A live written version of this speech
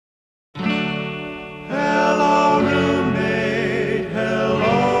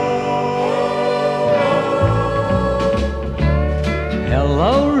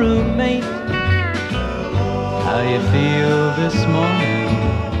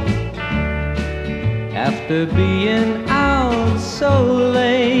after being out so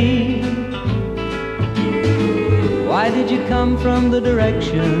late? Why did you come from the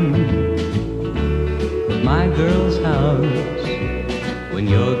direction of my girl's house when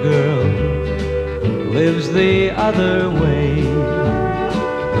your girl lives the other way?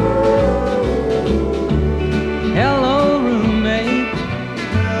 Hello, roommate.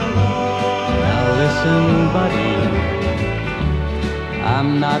 Now listen, buddy,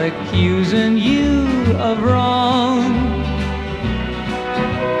 I'm not accusing you of wrong.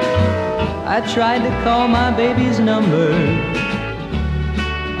 I tried to call my baby's number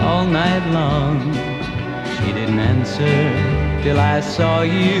all night long. She didn't answer till I saw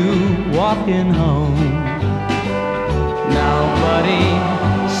you walking home. Now, buddy,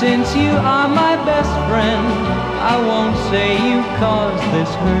 since you are my best friend, I won't say you caused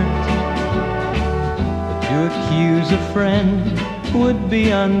this hurt, but to accuse a friend would be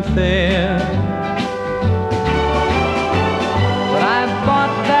unfair. But I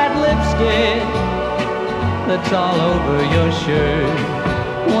bought that lipstick that's all over your shirt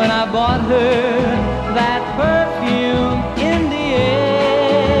when I bought her that perfume in the air.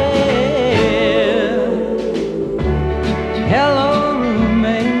 Hello,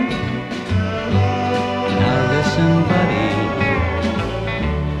 roommate. Now listen, buddy,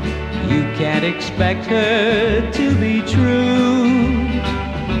 you can't expect her to be true.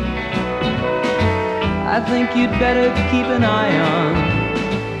 I think you'd better keep an eye on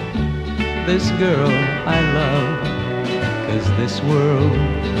this girl I love, 'cause this world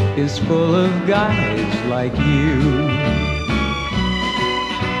is full of guys like you.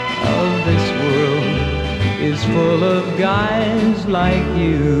 Oh, this world is full of guys like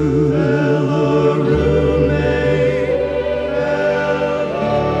you.